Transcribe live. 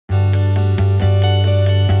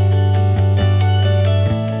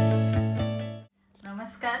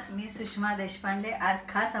मी सुषमा देशपांडे आज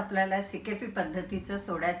खास आपल्याला CKP पद्धतीचं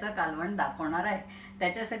सोड्याचं कालवण दाखवणार आहे।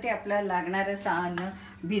 त्याच्यासाठी आपल्याला लागणारे साहित्य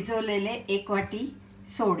भिजवलेले 1 वाटी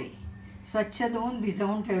सोडे, स्वच्छ धुवून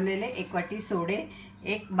भिजवून ठेवलेले 1 वाटी सोडे,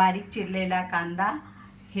 एक बारीक चिरलेला कांदा,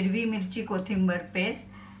 हिरवी मिरची कोथिंबीर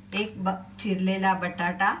पेस्ट, एक चिरलेला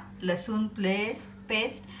बटाटा, लसूण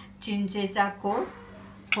पेस्ट, चिंचेचा कोळ,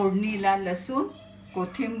 फोडणीला लसूण,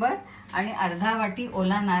 कोथिंबीर आणि अर्धा वाटी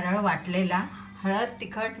ओला नारळ वाटलेला, हळद,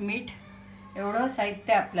 तिखट, मीठ एवढं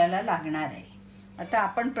साहित्य आपल्याला लागणार आहे। आता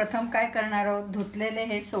आपण प्रथम काय करणार आहोत, धुतलेले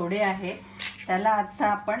हे सोडे आहे त्याला आता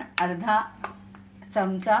आपण अर्धा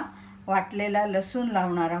चमचा वाटलेला लसूण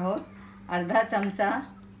लावणार आहोत, अर्धा चमचा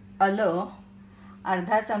आलं,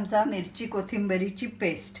 अर्धा चमचा मिरची कोथिंबीरीची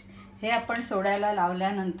पेस्ट। हे आपण सोड्याला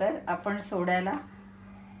लावल्यानंतर आपण सोड्याला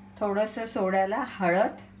थोडंसं सोड्याला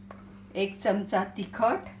हळद, 1 चमचा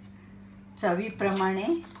तिखट, चवीप्रमाणे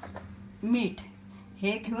मीठ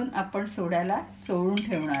हे घेऊन आपण सोड्याला चोळून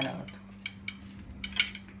ठेवणार आहोत।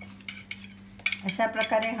 अशा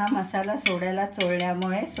प्रकारे हा मसाला सोड्याला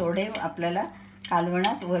चोळल्यामुळे सोडे आपल्याला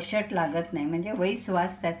कालवणात वशट लागत नाही, म्हणजे वैस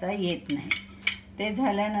वास त्याचा येत नाही। ते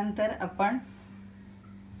झाल्यानंतर आपण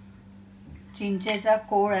चिंचेचा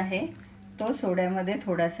कोळ आहे तो सोड्यामध्ये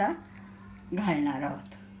थोडासा घालणार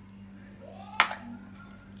आहोत।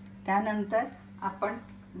 त्यानंतर आपण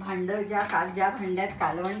भांडं ज्या भांड्यात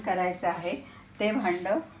कालवण करायचं आहे ते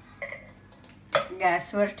भांडं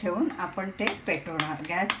गॅसवर ठेवून आपण ते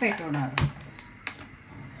गॅस पेटवणार।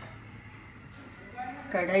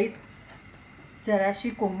 कढईत जराशी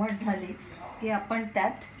कोमट झाली की आपण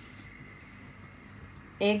त्यात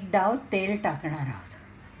 1 डाव तेल टाकणार आहोत।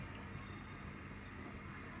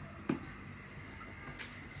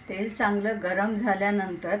 तेल चांगलं गरम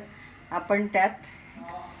झाल्यानंतर आपण त्यात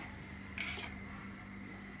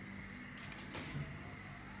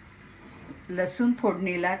लसूण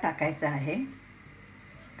फोडणीला टाकायचं आहे,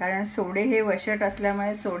 कारण सोडे हे वशट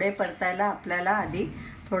असल्यामुळे सोडे परतायला आपल्याला आधी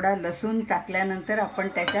थोडा लसूण टाकल्यानंतर आपण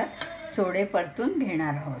त्याच्यात सोडे परतून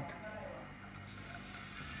घेणार आहोत।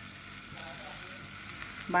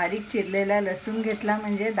 बारीक चिरलेला लसूण घेतला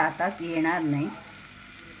म्हणजे दातात येणार नाही।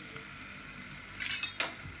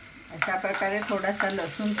 अशा प्रकारे थोडासा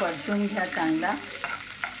लसूण परतून घ्या चांगला।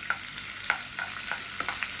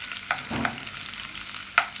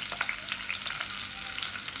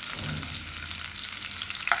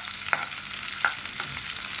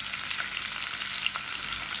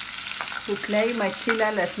 कुठल्याही मच्छीला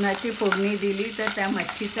लसणाची फोडणी दिली तर त्या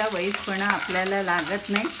मच्छीचा वैसपणा आपल्याला लागत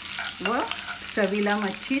नाही व चवीला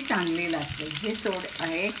मच्छी चांगली लागते। हे सोड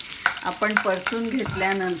आहे आपण परतून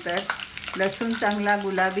घेतल्यानंतर लसूण चांगला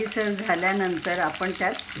गुलाबीसर झाल्यानंतर आपण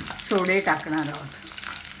त्यात सोडे टाकणार आहोत।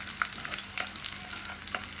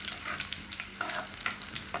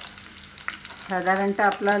 साधारणतः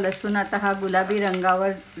आपला लसूण आता हा गुलाबी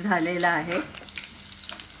रंगावर झालेला आहे।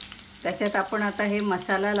 त्याच्यात आपण आता हे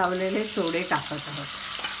मसाला लावलेले सोडे टाकत आहोत।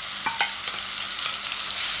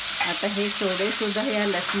 आता हे सोडे सुद्धा या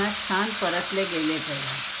लसणात छान परतले गेले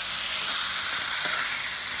पाहिजे।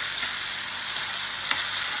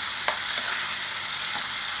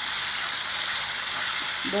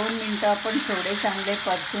 2 मिनिटं आपण सोडे चांगले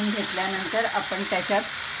परतून घेतल्यानंतर आपण त्याच्यात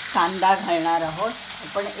कांदा घालणार आहोत।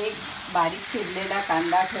 आपण एक बारीक चिरलेला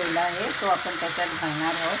कांदा ठेवला आहे तो आपण त्याच्यात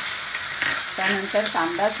घालणार आहोत। त्यानंतर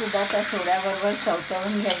कांदासुद्धा त्या सोड्याबरोबर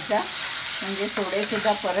चवचळून घ्यायचा, म्हणजे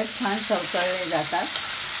सोडेसुद्धा परत छान चवचळले जातात।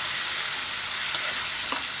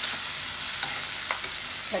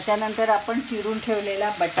 त्याच्यानंतर आपण चिरून ठेवलेला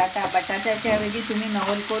बटाट्याच्या ऐवजी तुम्ही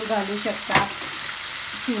नवलकोल घालू शकता,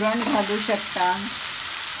 चुरण घालू शकता,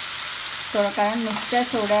 कारण नुसत्या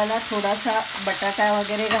सोड्याला थोडासा बटाटा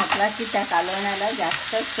वगैरे घातला की त्या कालवणाला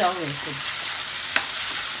जास्त चव येते।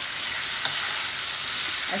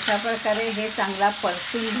 अशा प्रकारे हे चांगला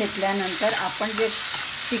परतून घेतल्यानंतर आपण जे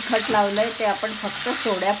तिखट लावलं आहे ते आपण फक्त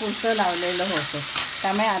सोड्यापुरतं लावलेलं होतं,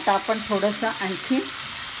 त्यामुळे आता आपण थोडंसं आणखी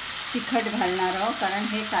तिखट घालणार आहोत, कारण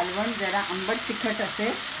हे कालवण जरा आंबट तिखट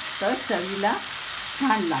असेल तर चवीला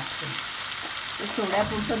छान लागते। ते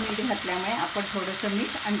सोड्यापुरतं मीठ घातल्यामुळे आपण थोडंसं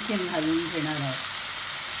मीठ आणखीन घालून घेणार आहोत।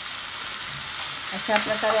 अशा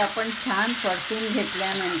प्रकारे आपण छान परतून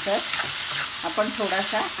घेतल्यानंतर आपण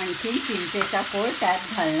थोडासा आणखीन चिंचेचा कोळ त्यात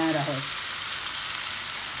घालणार आहोत।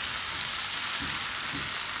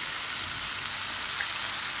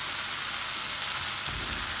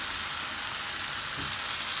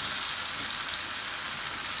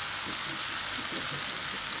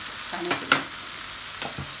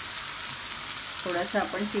 थोडंसं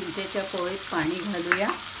आपण चिंचेच्या कोळीत पाणी घालूया,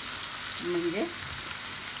 म्हणजे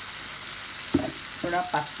थोडा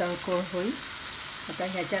पातळ कोळ होईल। आता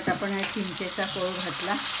ह्याच्यात आपण हा चिंचेचा कोळ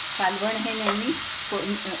घातला कालवण हे नेहमी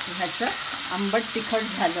ह्याचं आंबट तिखट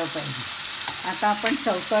झालं पाहिजे. आता आपण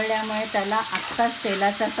चवकळल्यामुळे त्याला आत्ताच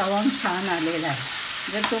तेलाचा तवंग छान आलेला आहे.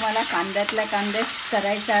 जर तुम्हाला कांद्यातल्या कांद्यात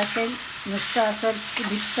करायचं असेल, नुसतं असं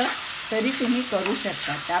दिसतं तरी तुम्ही करू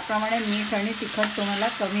शकता. त्याप्रमाणे मीठ आणि तिखट तुम्हाला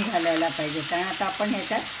कमी घालायला पाहिजे, कारण आता आपण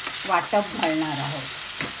ह्याच्यात वाटप घालणार आहोत.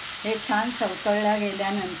 हे छान चवकळल्या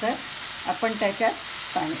गेल्यानंतर आपण त्याच्यात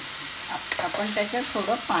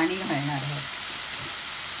थोडं पाणी घालणार आहोत.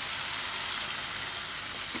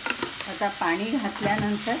 आता पाणी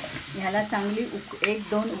घातल्यानंतर ह्याला चांगली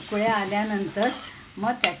 1-2 उकळ्या आल्यानंतर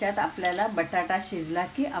मग त्याच्यात आपल्याला बटाटा शिजला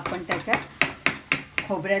की आपण त्याच्यात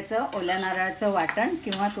खोबऱ्याचं, ओल्या नारळाचं वाटण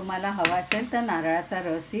किंवा तुम्हाला हवं असेल तर नारळाचा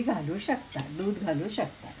रसही घालू शकता, दूध घालू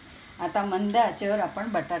शकता. आता मंद आचेवर आपण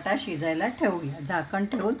बटाटा शिजायला ठेवूया. झाकण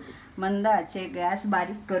ठेवून मंद आचे, गॅस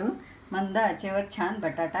बारीक करून मंद आचेवर छान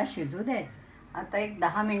बटाटा शिजू द्यायचा. आता एक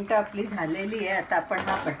 10 मिनटं आपली झालेली आहे. आता आपण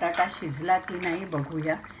हा बटाटा शिजला की नाही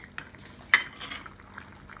बघूया.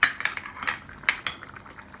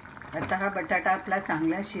 आता हा बटाटा आपला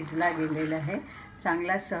चांगला शिजला गेलेला आहे.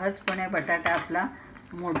 चांगला सहजपणे बटाटा आपला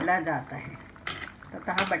मोडला जात आहे.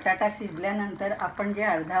 आता हा बटाटा शिजल्यानंतर आपण जे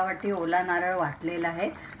अर्धा वाटी ओला नारळ वाटलेला आहे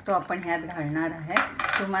तो आपण ह्यात घालणार आहे.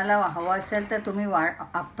 तुम्हाला हवं असेल तर तुम्ही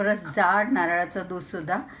आपरस जाड नारळाचं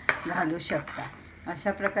दूधसुद्धा घालू शकता.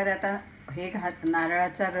 अशा प्रकारे आता हे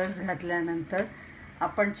नारळाचा रस घातल्यानंतर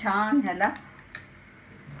आपण छान ह्याला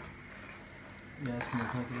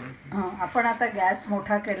आपण आता गॅस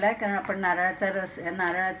मोठा केला आहे, कारण आपण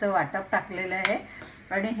नारळाचं वाटप टाकलेलं आहे.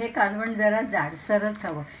 आणि हे कालवण जरा जाडसरच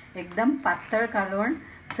हवं, एकदम पातळ कालवण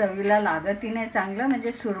चवीला लागतही नाही चांगलं.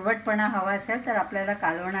 म्हणजे सुरवटपणा हवा असेल तर आपल्याला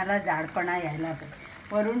कालवणाला जाडपणा यायला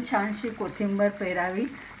पाहिजे. वरून छानशी कोथिंबीर पेरावी.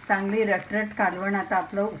 चांगली रटरट कालवण आता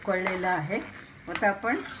आपलं उकळलेलं आहे. आता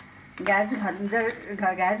आपण गॅस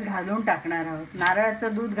घालून टाकणार आहोत.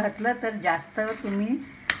 नारळाचं दूध घातलं तर जास्त तुम्ही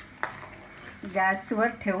गॅसवर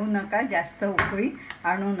ठेवू नका, जास्त उकळी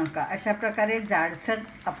आणू नका. अशा प्रकारे जाडसर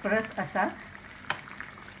अपरस असा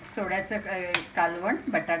सोड्याचं कालवण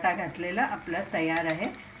बटाटा घातलेलं आपलं तयार आहे.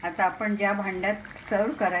 आता आपण ज्या भांड्यात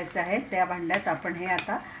सर्व करायचं आहे त्या भांड्यात आपण हे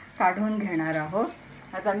आता काढून घेणार आहोत.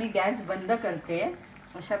 आता मी गॅस बंद करते.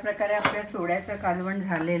 अशा प्रकारे आपल्या सोड्याचं कालवण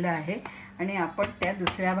झालेलं आहे आणि आपण त्या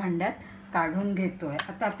दुसऱ्या भांड्यात काढून घेतो आहे.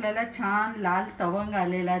 आता आपल्याला छान लाल तवंग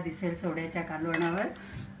आलेला दिसेल सोड्याच्या कालवणावर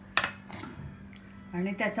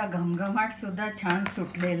आणि त्याचा घमघमाटसुद्धा छान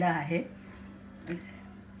सुटलेला आहे.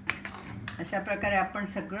 अशा प्रकारे आपण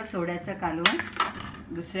सगळं सोड्याचं कालवण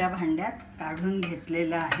दुसऱ्या भांड्यात काढून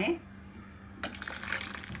घेतलेलं आहे.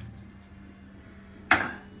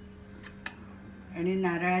 आणि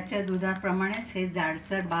नारळाच्या दुधाप्रमाणेच हे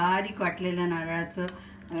जाडसर बारीक वाटलेलं नारळाचं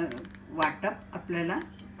वाटप आपल्याला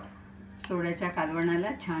सोड्याच्या कालवणाला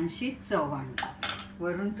छानशी चव आणतं.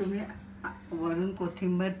 वरून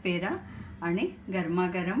कोथिंबीर पेरा आणि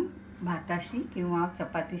गरमागरम भाताशी किंवा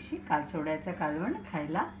चपातीशी सोड्याचं कालवण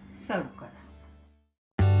खायला सर्व करा.